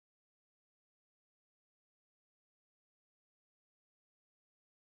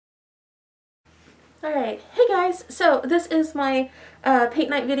Alright, hey guys, so this is my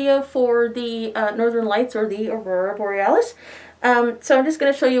paint night video for the Northern Lights, or the Aurora Borealis. So I'm just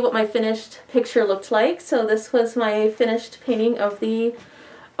going to show you what my finished picture looked like. So this was my finished painting of the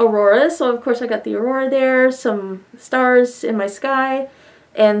Aurora. So of course I got the Aurora there, some stars in my sky,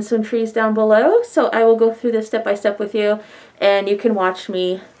 and some trees down below. So I will go through this step by step with you, and you can watch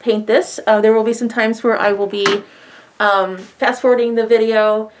me paint this. There will be some times where I will be fast forwarding the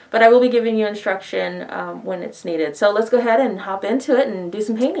video, but I will be giving you instruction when it's needed. So let's go ahead and hop into it and do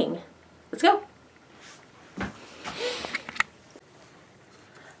some painting. Let's go.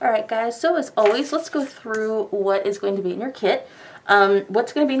 Alright guys, so as always, let's go through what is going to be in your kit.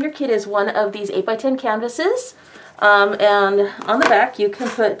 What's going to be in your kit is one of these 8x10 canvases, and on the back you can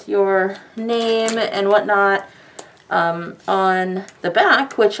put your name and whatnot on the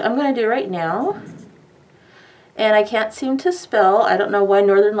back, which I'm going to do right now. And I can't seem to spell. I don't know why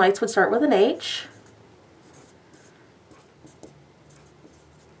Northern Lights would start with an H.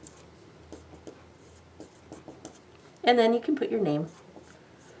 And then you can put your name.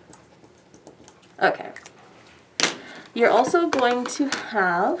 Okay. You're also going to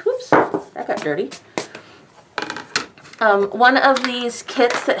have, oops, that got dirty. One of these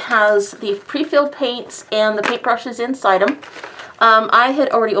kits that has the pre-filled paints and the paintbrushes inside them. I had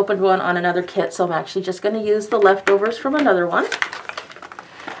already opened one on another kit, so I'm actually just going to use the leftovers from another one.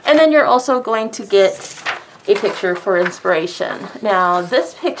 And then you're also going to get a picture for inspiration. Now,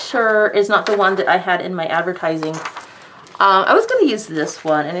 this picture is not the one that I had in my advertising. I was going to use this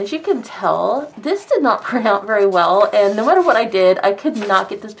one, and as you can tell, this did not print out very well, and no matter what I did, I could not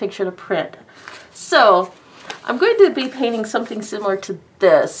get this picture to print. So, I'm going to be painting something similar to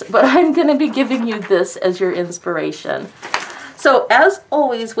this, but I'm going to be giving you this as your inspiration. So as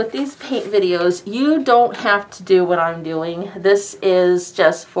always with these paint videos, you don't have to do what I'm doing. This is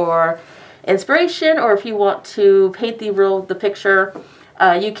just for inspiration, or if you want to paint the picture,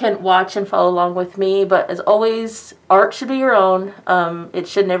 you can watch and follow along with me. But as always, art should be your own. It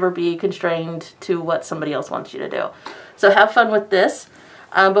should never be constrained to what somebody else wants you to do. So have fun with this.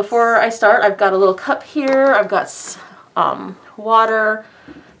 Before I start, I've got a little cup here. I've got water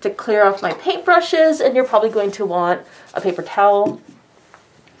to clear off my paintbrushes, and you're probably going to want a paper towel.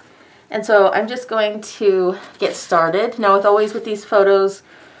 And so I'm just going to get started. Now, with these photos,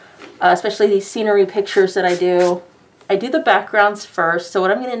 especially these scenery pictures that I do the backgrounds first. So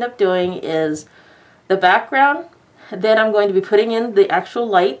what I'm going to end up doing is the background, then I'm going to be putting in the actual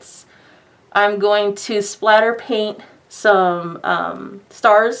lights. I'm going to splatter paint some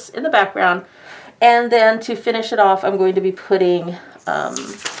stars in the background, and then to finish it off, I'm going to be putting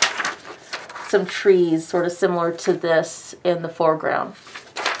some trees sort of similar to this in the foreground,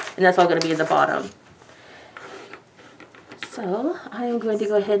 and that's all going to be in the bottom. So I'm going to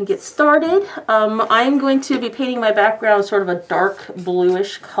go ahead and get started. I'm going to be painting my background sort of a dark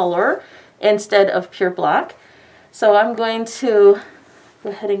bluish color instead of pure black. So I'm going to go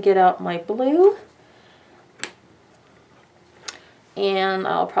ahead and get out my blue, and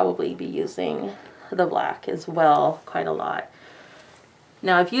I'll probably be using the black as well quite a lot.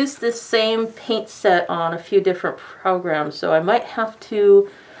 Now, I've used this same paint set on a few different programs, so I might have to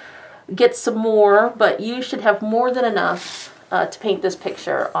get some more, but you should have more than enough to paint this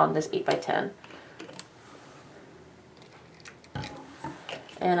picture on this 8x10.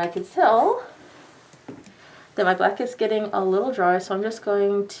 And I can tell that my black is getting a little dry, so I'm just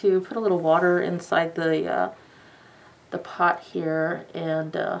going to put a little water inside the pot here,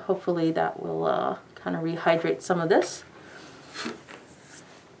 and hopefully that will kind of rehydrate some of this.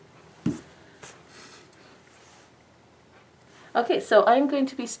 Okay, so I'm going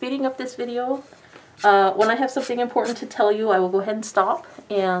to be speeding up this video. When I have something important to tell you, I will go ahead and stop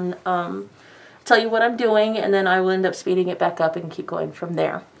and tell you what I'm doing, and then I will end up speeding it back up and keep going from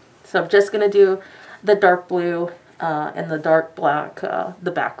there. So I'm just going to do the dark blue and the dark black,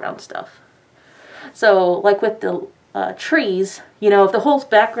 the background stuff. So like with the trees, you know, if the whole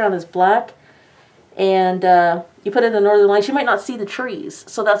background is black and you put in the Northern Lights, you might not see the trees.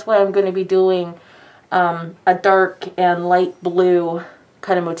 So that's why I'm going to be doing a dark and light blue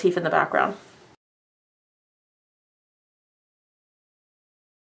kind of motif in the background.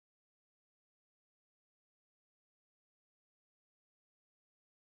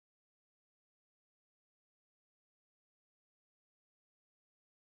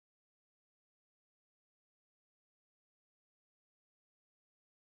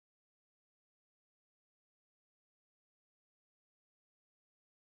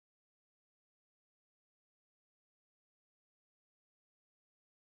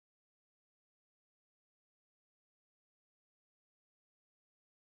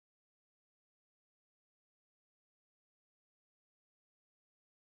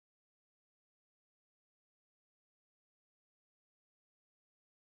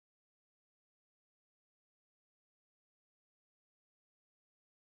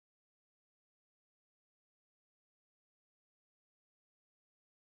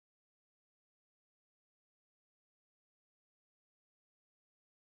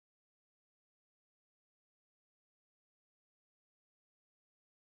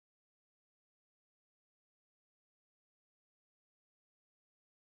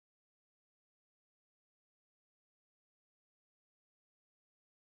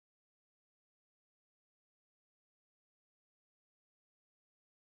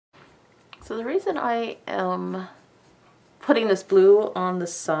 So the reason I am putting this blue on the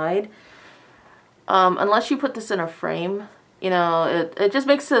side, unless you put this in a frame, you know, it just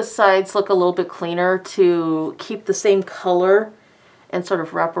makes the sides look a little bit cleaner to keep the same color and sort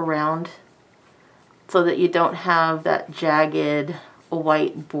of wrap around so that you don't have that jagged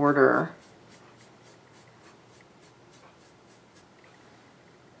white border.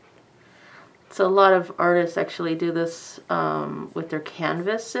 So a lot of artists actually do this with their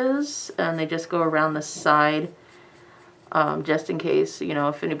canvases, and they just go around the side just in case, you know,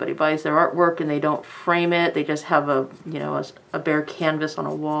 if anybody buys their artwork and they don't frame it, they just have a, you know, a bare canvas on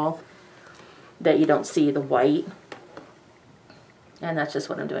a wall that you don't see the white. And that's just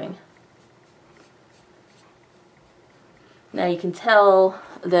what I'm doing. Now you can tell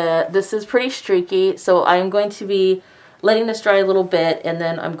that this is pretty streaky, so I'm going to be letting this dry a little bit, and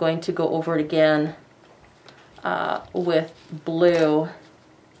then I'm going to go over it again with blue.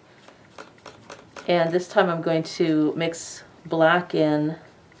 And this time I'm going to mix black in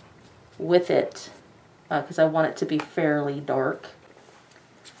with it because I want it to be fairly dark.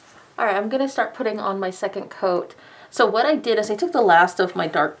 Alright, I'm going to start putting on my second coat. So what I did is I took the last of my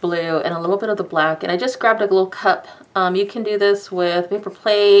dark blue and a little bit of the black, and I just grabbed a little cup. You can do this with paper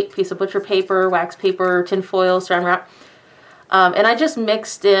plate, piece of butcher paper, wax paper, tin foil, saran wrap. And I just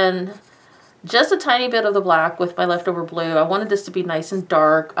mixed in just a tiny bit of the black with my leftover blue. I wanted this to be nice and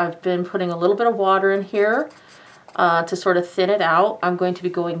dark. I've been putting a little bit of water in here to sort of thin it out. I'm going to be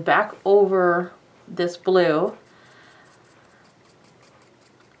going back over this blue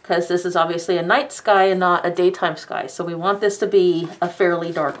because this is obviously a night sky and not a daytime sky. So we want this to be a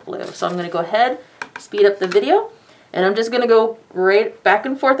fairly dark blue. So I'm going to go ahead, speed up the video, and I'm just going to go right back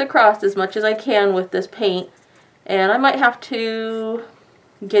and forth across as much as I can with this paint. And I might have to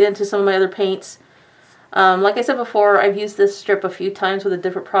get into some of my other paints. Like I said before, I've used this strip a few times with a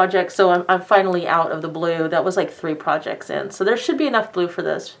different project, so I'm finally out of the blue. That was like 3 projects in, so there should be enough blue for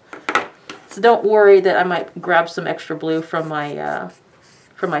this. So don't worry that I might grab some extra blue from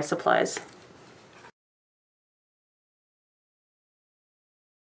my supplies.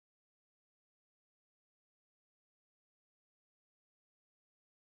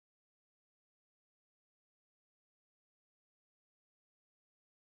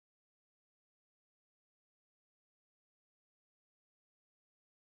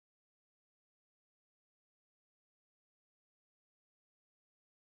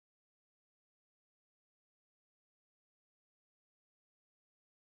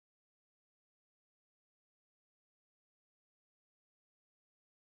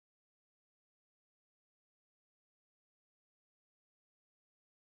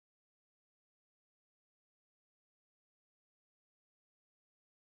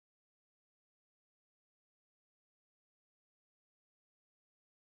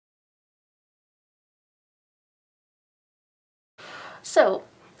 So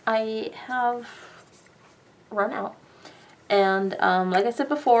I have run out, and like I said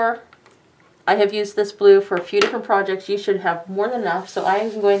before, I have used this blue for a few different projects. You should have more than enough, so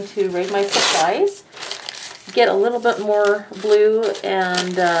I'm going to raid my supplies, get a little bit more blue,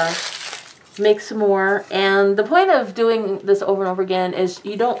 and make some more. And the point of doing this over and over again is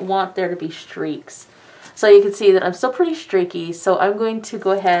you don't want there to be streaks. So you can see that I'm still pretty streaky, so I'm going to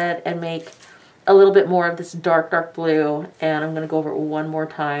go ahead and make a little bit more of this dark blue, and I'm going to go over it one more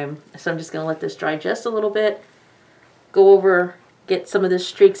time. So I'm just going to let this dry just a little bit, go over, get some of the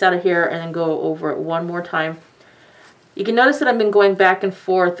streaks out of here, and then go over it one more time. You can notice that I've been going back and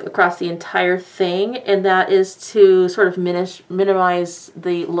forth across the entire thing, and that is to sort of minimize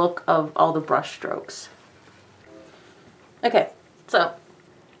the look of all the brush strokes. Okay, so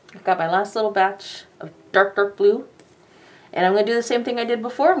I've got my last little batch of dark blue. And I'm going to do the same thing I did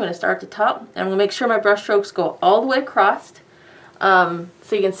before. I'm going to start at the top, and I'm going to make sure my brush strokes go all the way across. So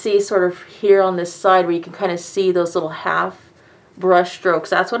you can see sort of here on this side where you can kind of see those little half brush strokes.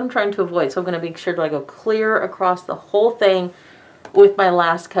 That's what I'm trying to avoid. So I'm going to make sure that I go clear across the whole thing with my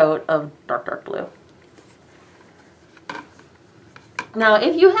last coat of dark blue. Now,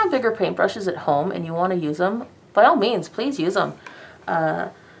 if you have bigger paintbrushes at home and you want to use them, by all means, please use them.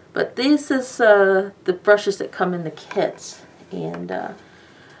 But this is the brushes that come in the kits, and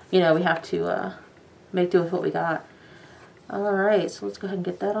you know, we have to make do with what we got. Alright, so let's go ahead and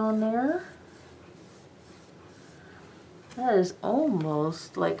get that on there. That is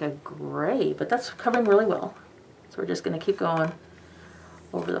almost like a gray, but that's covering really well. So we're just going to keep going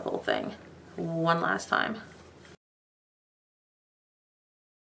over the whole thing one last time.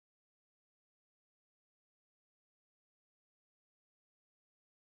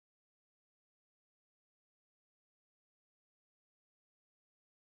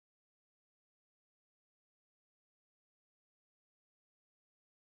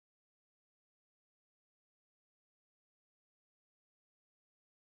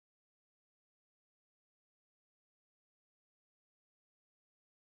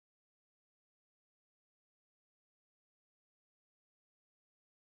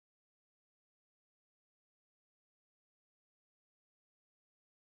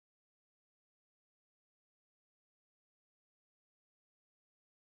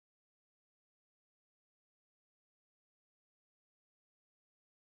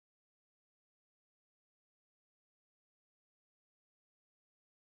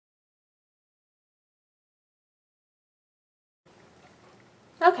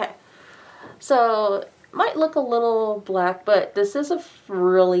 Okay, so might look a little black, but this is a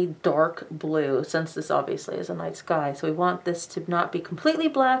really dark blue, since this obviously is a night sky. So we want this to not be completely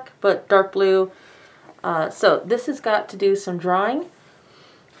black, but dark blue. So this has got to do some drying.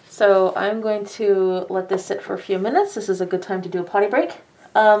 So I'm going to let this sit for a few minutes. This is a good time to do a potty break.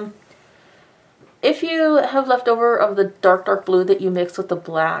 If you have leftover of the dark blue that you mix with the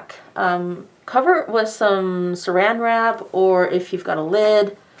black, cover it with some saran wrap, or if you've got a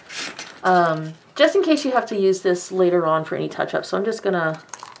lid, just in case you have to use this later on for any touch-up. So I'm just gonna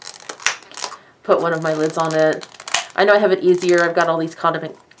put one of my lids on it. I know I have it easier. I've got all these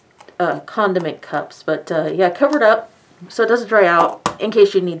condiment cups, but yeah, cover it up so it doesn't dry out in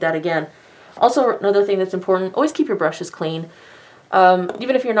case you need that again. Also, another thing that's important, always keep your brushes clean.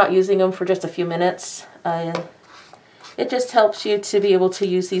 Even if you're not using them for just a few minutes, it just helps you to be able to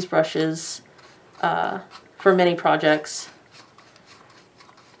use these brushes for many projects.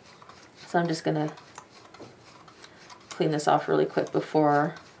 So I'm just going to clean this off really quick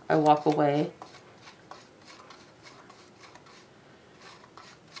before I walk away.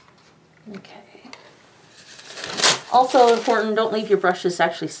 Okay. Also important, don't leave your brushes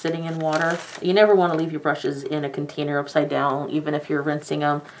actually sitting in water. You never want to leave your brushes in a container upside down, even if you're rinsing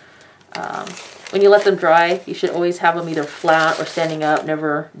them. When you let them dry, you should always have them either flat or standing up,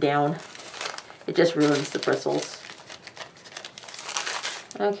 never down. It just ruins the bristles.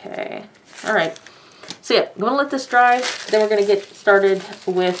 Okay, all right. So yeah, I'm going to let this dry. Then we're going to get started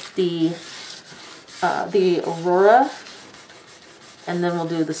with the Aurora, and then we'll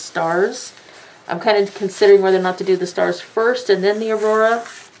do the stars. I'm kind of considering whether or not to do the stars first and then the Aurora.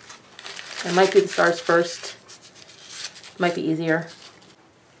 I might do the stars first. Might be easier.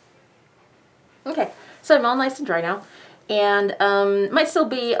 Okay, so I'm all nice and dry now. And might still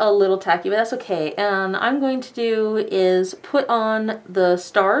be a little tacky, but that's okay. And I'm going to do is put on the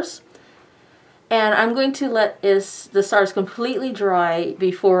stars. And I'm going to let the stars completely dry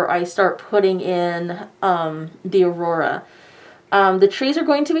before I start putting in the Aurora. The trees are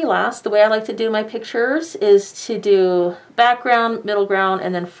going to be last. The way I like to do my pictures is to do background, middle ground,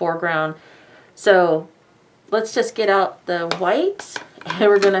 and then foreground. So let's just get out the white, and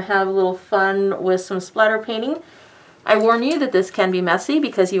we're going to have a little fun with some splatter painting. I warn you that this can be messy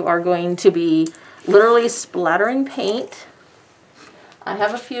because you are going to be literally splattering paint. I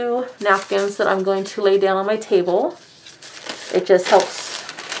have a few napkins that I'm going to lay down on my table. It just helps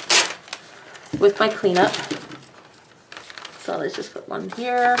with my cleanup. So let's just put one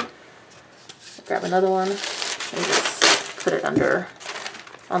here, grab another one, and just put it under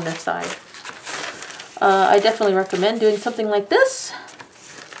on this side. I definitely recommend doing something like this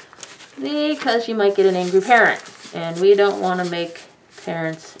because you might get an angry parent, and we don't want to make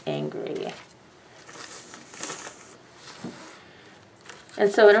parents angry.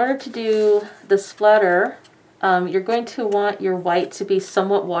 And so in order to do the splatter, you're going to want your white to be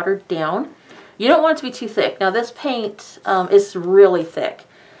somewhat watered down. You don't want it to be too thick. Now this paint is really thick,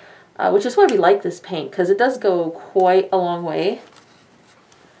 which is why we like this paint, because it does go quite a long way,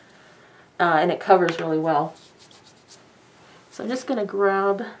 and it covers really well. So I'm just going to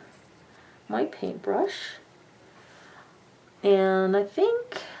grab my paintbrush, and I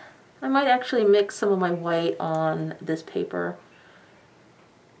think I might actually mix some of my white on this paper.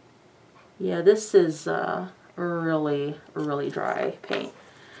 Yeah, this is really dry paint.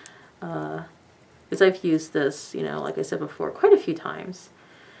 Because I've used this, you know, like I said before, quite a few times.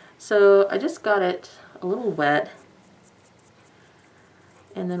 So I just got it a little wet.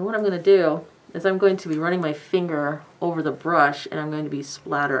 And then what I'm going to do is I'm going to be running my finger over the brush, and I'm going to be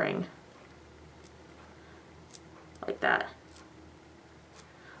splattering. Like that.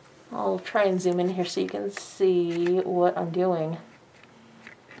 I'll try and zoom in here so you can see what I'm doing.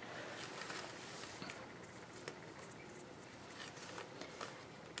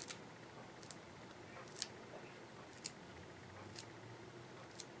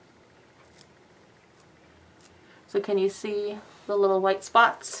 So can you see the little white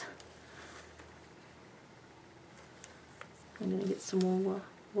spots? I'm going to get some more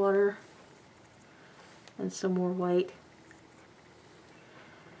water and some more white.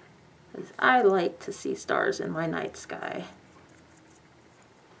 Because I like to see stars in my night sky.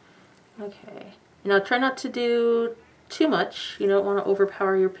 Okay. Now try not to do too much. You don't want to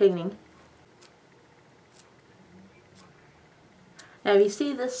overpower your painting. Now you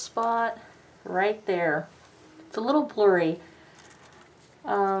see this spot right there. It's a little blurry.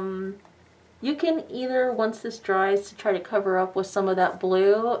 You can either, once this dries, to try to cover up with some of that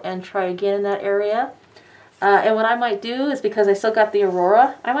blue and try again in that area. And what I might do is, because I still got the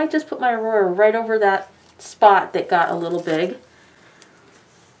Aurora, I might just put my Aurora right over that spot that got a little big.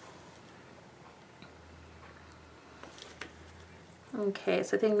 Okay,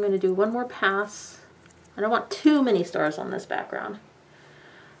 so I think I'm going to do one more pass. I don't want too many stars on this background,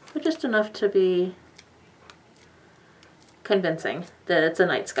 but just enough to be convincing that it's a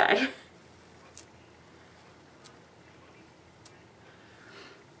night sky.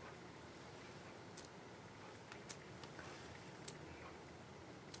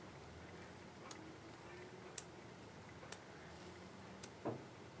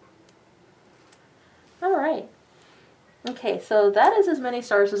 All right. Okay, so that is as many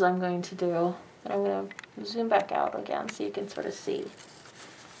stars as I'm going to do. And I'm going to zoom back out again so you can sort of see.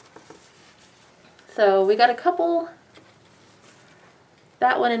 So we got a couple,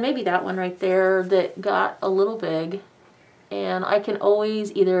 that one and maybe that one right there, that got a little big. And I can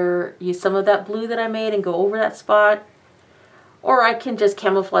always either use some of that blue that I made and go over that spot, or I can just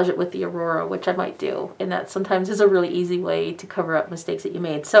camouflage it with the Aurora, which I might do. And that sometimes is a really easy way to cover up mistakes that you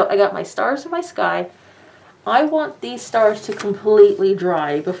made. So I got my stars in my sky. I want these stars to completely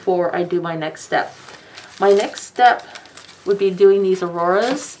dry before I do my next step. My next step would be doing these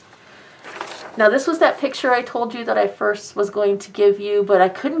auroras. Now this was that picture I told you that I first was going to give you, but I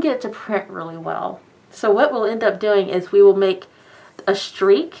couldn't get it to print really well. So what we'll end up doing is we will make a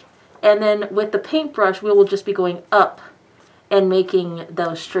streak, and then with the paintbrush we will just be going up and making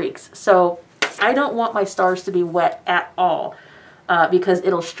those streaks. So I don't want my stars to be wet at all because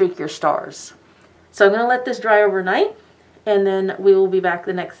it'll streak your stars. So I'm going to let this dry overnight, and then we will be back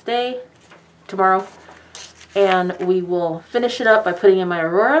the next day, tomorrow, and we will finish it up by putting in my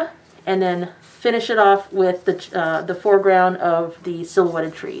Aurora, and then finish it off with the foreground of the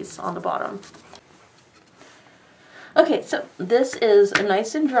silhouetted trees on the bottom. Okay, so this is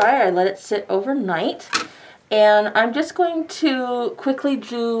nice and dry. I let it sit overnight, and I'm just going to quickly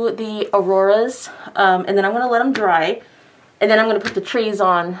do the auroras, and then I'm going to let them dry, and then I'm going to put the trees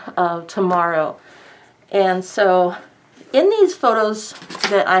on tomorrow. And so in these photos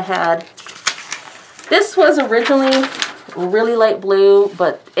that I had, this was originally really light blue,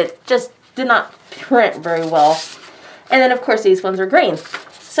 but it just did not print very well. And then of course these ones are green.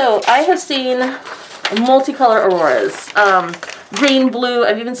 So I have seen multicolor auroras, green, blue,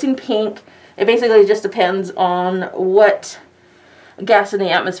 I've even seen pink. It basically just depends on what gas in the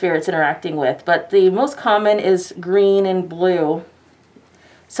atmosphere it's interacting with. But the most common is green and blue.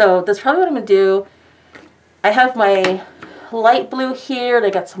 So that's probably what I'm going to do. I have my light blue here, and I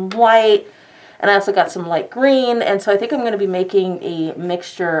got some white, and I also got some light green, and so I think I'm going to be making a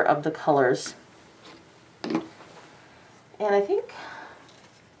mixture of the colors. And I think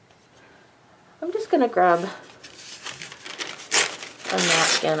I'm just going to grab a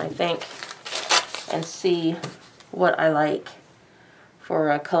napkin, I think, and see what I like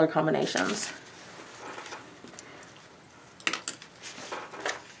for color combinations.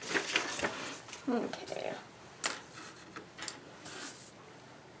 Okay.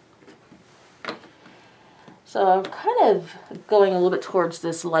 So I'm kind of going a little bit towards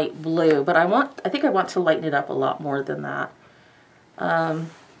this light blue, but I think I want to lighten it up a lot more than that.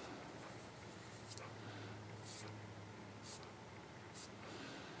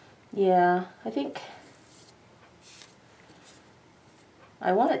 Yeah, I think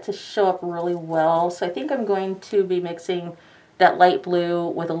I want it to show up really well, so I think I'm going to be mixing that light blue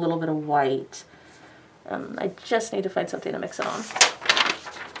with a little bit of white. I just need to find something to mix it on.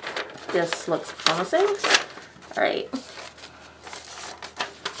 This looks promising. All right.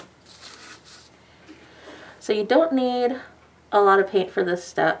 So you don't need a lot of paint for this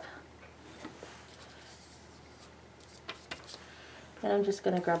step. And I'm just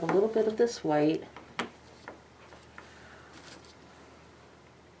going to grab a little bit of this white.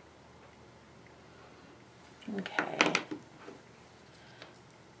 Okay.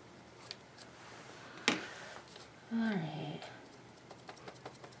 All right.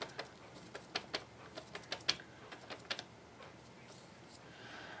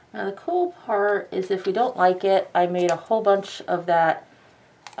 Now the cool part is if we don't like it, I made a whole bunch of that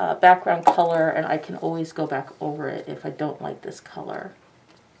background color, and I can always go back over it if I don't like this color.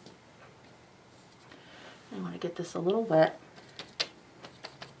 I want to get this a little wet.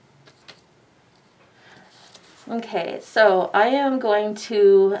 Okay, so I am going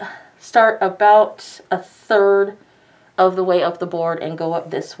to start about a third of the way up the board and go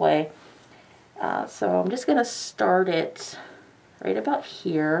up this way. So I'm just going to start it right about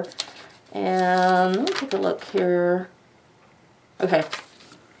here, and let me take a look here. Okay.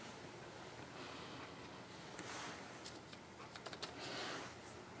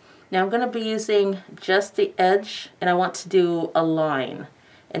 Now I'm going to be using just the edge, and I want to do a line,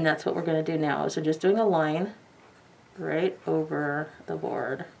 and that's what we're going to do now. So just doing a line right over the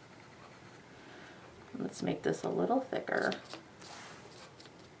board. Let's make this a little thicker.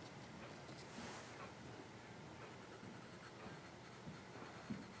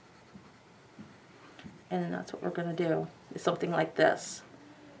 And then that's what we're going to do, is something like this.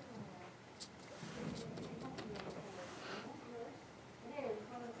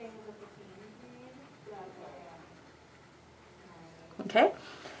 Okay,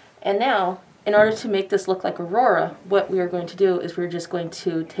 and now in order to make this look like Aurora, what we are going to do is we're just going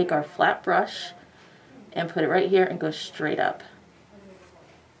to take our flat brush and put it right here and go straight up.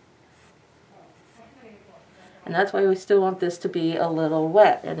 And that's why we still want this to be a little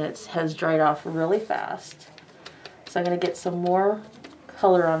wet, and it has dried off really fast. So I'm going to get some more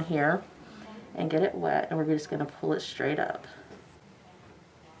color on here and get it wet, and we're just going to pull it straight up.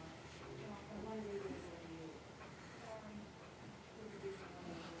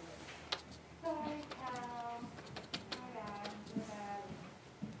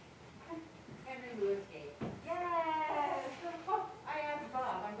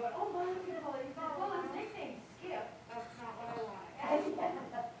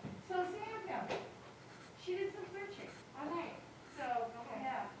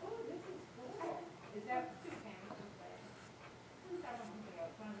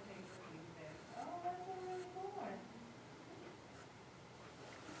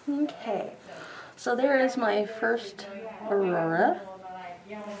 Okay, so there is my first Aurora.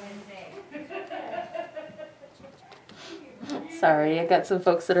 Sorry, I got some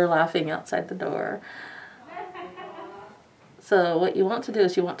folks that are laughing outside the door. So what you want to do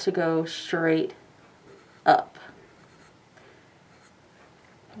is you want to go straight up.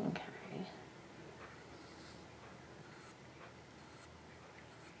 Okay.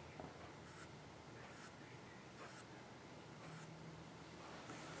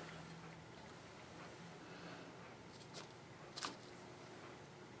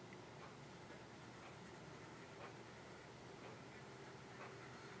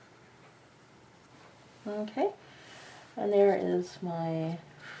 Okay, and there is my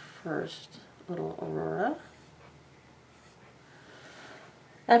first little Aurora.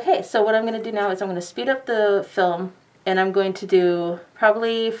 Okay, so what I'm going to do now is I'm going to speed up the film, and I'm going to do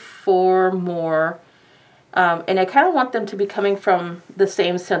probably 4 more. And I kind of want them to be coming from the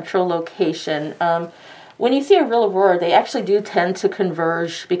same central location. When you see a real Aurora, they actually do tend to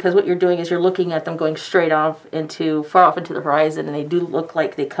converge, because what you're doing is you're looking at them going straight off into, far off into the horizon, and they do look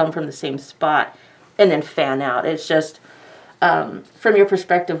like they come from the same spot and then fan out. It's just, from your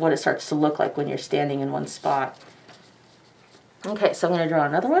perspective, what it starts to look like when you're standing in one spot. Okay, so I'm going to draw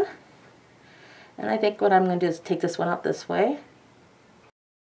another one. And I think what I'm going to do is take this one out this way.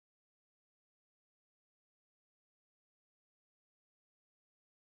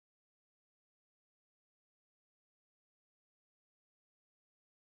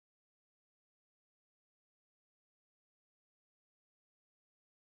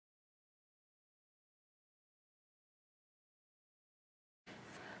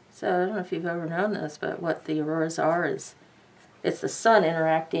 So I don't know if you've ever known this, but what the auroras are is it's the sun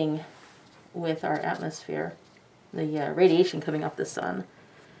interacting with our atmosphere, the radiation coming off the sun.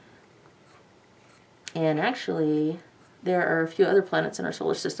 And actually, there are a few other planets in our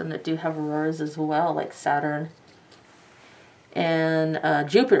solar system that do have auroras as well, like Saturn and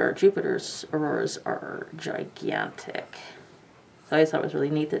Jupiter. Jupiter's auroras are gigantic. So I thought it was really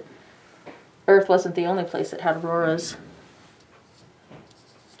neat that Earth wasn't the only place that had auroras.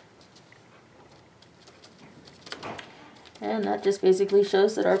 And that just basically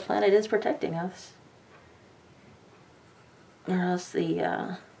shows that our planet is protecting us. Or else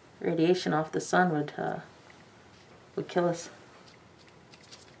the radiation off the sun would kill us.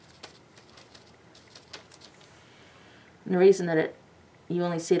 And the reason that you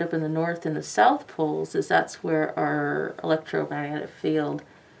only see it up in the north and the south poles is that's where our electromagnetic field,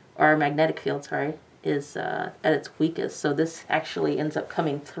 or our magnetic field, sorry, is at its weakest. So this actually ends up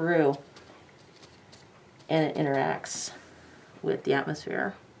coming through and it interacts with the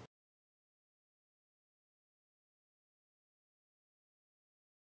atmosphere.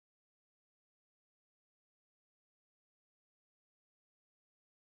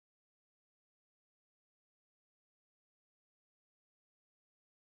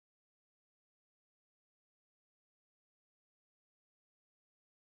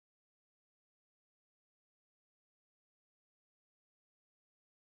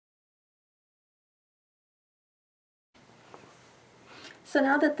 So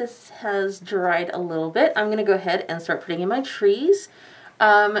now that this has dried a little bit, I'm going to go ahead and start putting in my trees.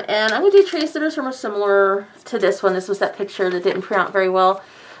 And I'm going to do trees that are sort of similar to this one. This was that picture that didn't print out very well.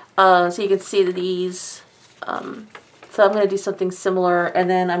 So you can see these. So I'm going to do something similar, and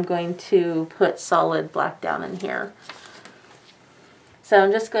then I'm going to put solid black down in here. So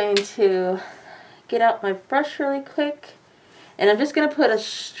I'm just going to get out my brush really quick, and I'm just going to put a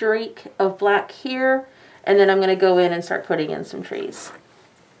streak of black here. And then I'm going to go in and start putting in some trees.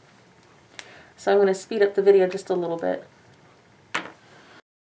 So I'm going to speed up the video just a little bit.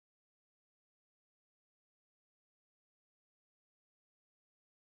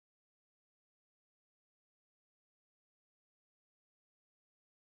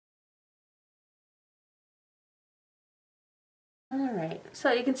 Alright,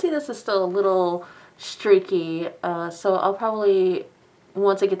 so you can see this is still a little streaky, so I'll probably,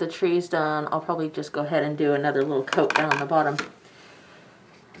 once I get the trees done, I'll probably just go ahead and do another little coat down the bottom.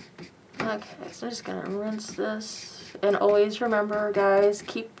 Okay, so I'm just going to rinse this, and always remember, guys,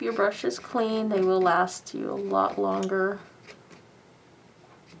 keep your brushes clean. They will last you a lot longer.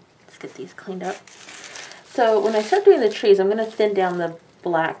 Let's get these cleaned up. So when I start doing the trees, I'm going to thin down the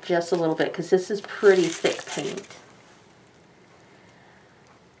black just a little bit because this is pretty thick paint.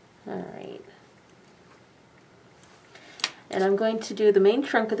 Alright. And I'm going to do the main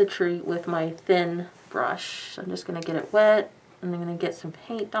trunk of the tree with my thin brush. I'm just going to get it wet, and I'm going to get some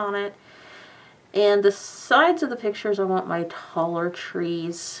paint on it. And the sides of the pictures, I want my taller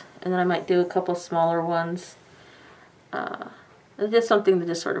trees, and then I might do a couple smaller ones. It's just something to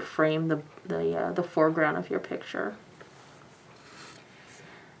just sort of frame the foreground of your picture.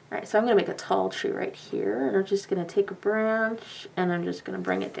 Alright, so I'm going to make a tall tree right here, and I'm just going to take a branch, and I'm just going to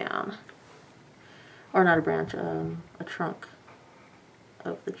bring it down. Or not a branch, a trunk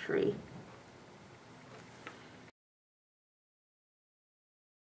of the tree.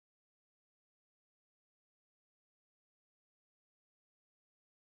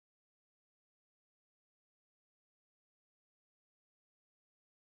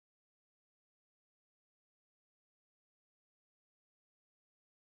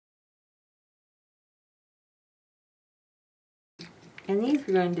 And these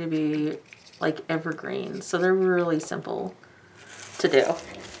are going to be like evergreens, so they're really simple to do.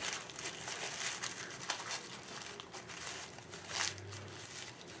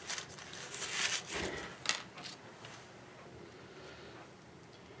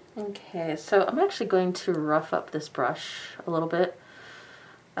 Okay, so I'm actually going to rough up this brush a little bit.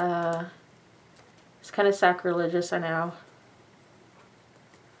 It's kind of sacrilegious, I know.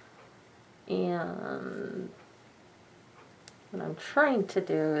 And what I'm trying to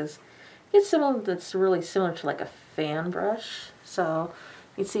do is get someone that's really similar to like a fan brush. So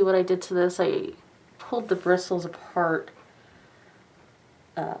you see what I did to this? I pulled the bristles apart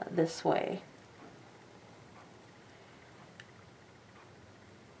this way.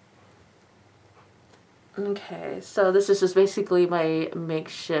 Okay, so this is just basically my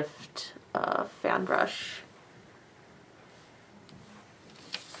makeshift fan brush.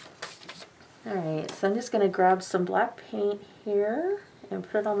 Alright, so I'm just going to grab some black paint here and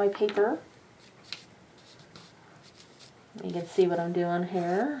put it on my paper. You can see what I'm doing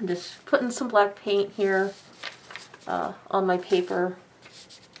here. I'm just putting some black paint here on my paper.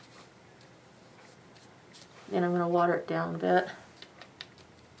 And I'm going to water it down a bit.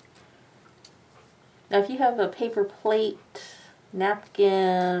 Now if you have a paper plate,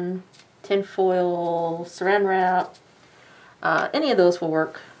 napkin, tin foil, saran wrap, any of those will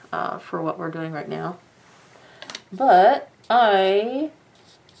work for what we're doing right now. But I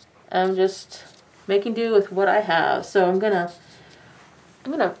am just making do with what I have. So I'm gonna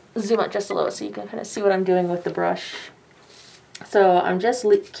zoom out just a little so you can kind of see what I'm doing with the brush. So I'm just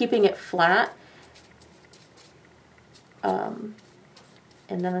keeping it flat.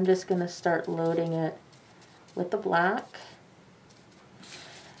 And then I'm just going to start loading it with the black.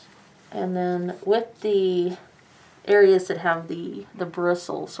 And then with the areas that have the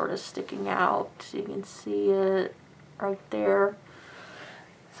bristles sort of sticking out, you can see it right there.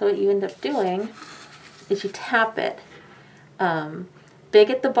 So what you end up doing is you tap it big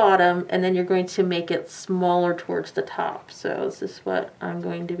at the bottom, and then you're going to make it smaller towards the top. So this is what I'm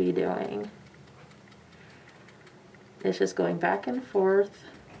going to be doing. It's just going back and forth,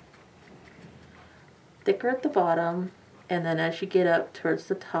 thicker at the bottom, and then as you get up towards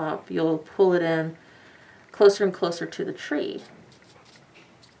the top, you'll pull it in closer and closer to the tree.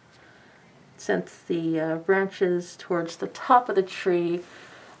 Since the branches towards the top of the tree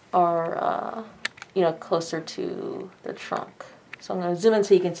are, closer to the trunk. So I'm going to zoom in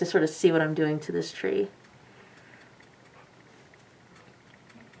so you can just sort of see what I'm doing to this tree.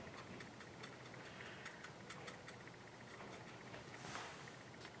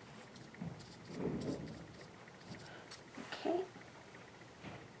 Okay.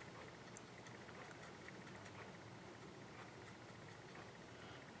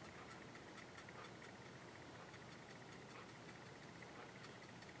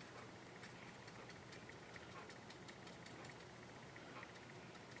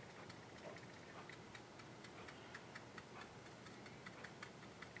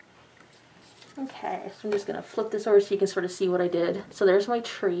 Okay, so I'm just going to flip this over so you can sort of see what I did. So there's my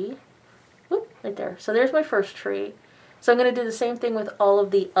tree. Whoop, right there. So there's my first tree. So I'm going to do the same thing with all of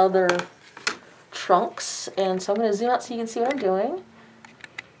the other trunks. And so I'm going to zoom out so you can see what I'm doing.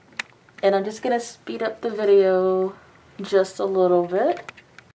 And I'm just going to speed up the video just a little bit.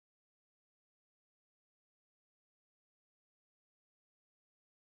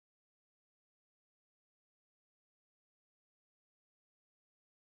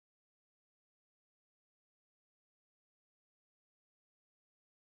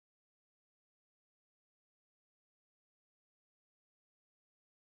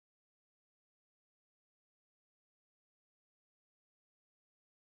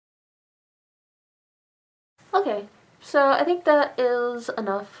 Okay, so I think that is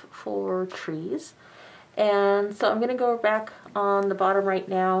enough for trees. And so I'm going to go back on the bottom right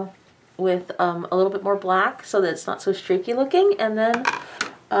now with a little bit more black so that it's not so streaky looking, and then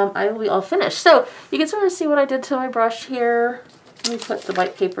I will be all finished. So you can sort of see what I did to my brush here. Let me put the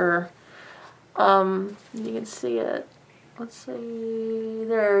white paper, you can see it. Let's see,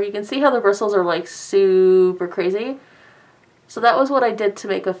 there, you can see how the bristles are like super crazy. So that was what I did to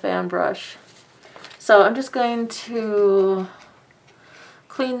make a fan brush. So I'm just going to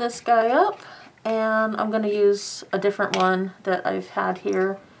clean this guy up, and I'm going to use a different one that I've had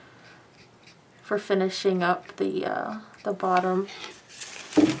here for finishing up the bottom.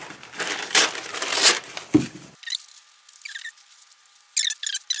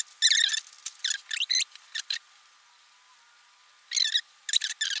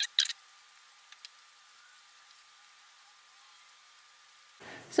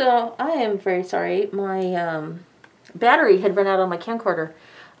 So I am very sorry, my battery had run out on my camcorder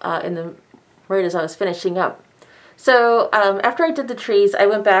right as I was finishing up. So after I did the trees, I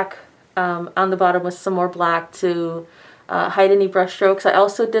went back on the bottom with some more black to hide any brush strokes. I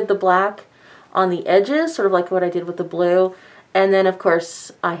also did the black on the edges, sort of like what I did with the blue. And then of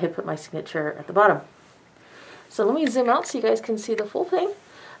course I had put my signature at the bottom. So let me zoom out so you guys can see the full thing.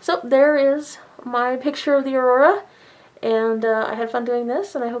 So there is my picture of the aurora. And I had fun doing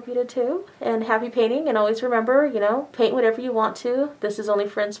this, and I hope you did too. And happy painting, and always remember, you know, paint whatever you want to. This is only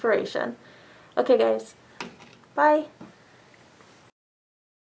for inspiration. Okay, guys. Bye.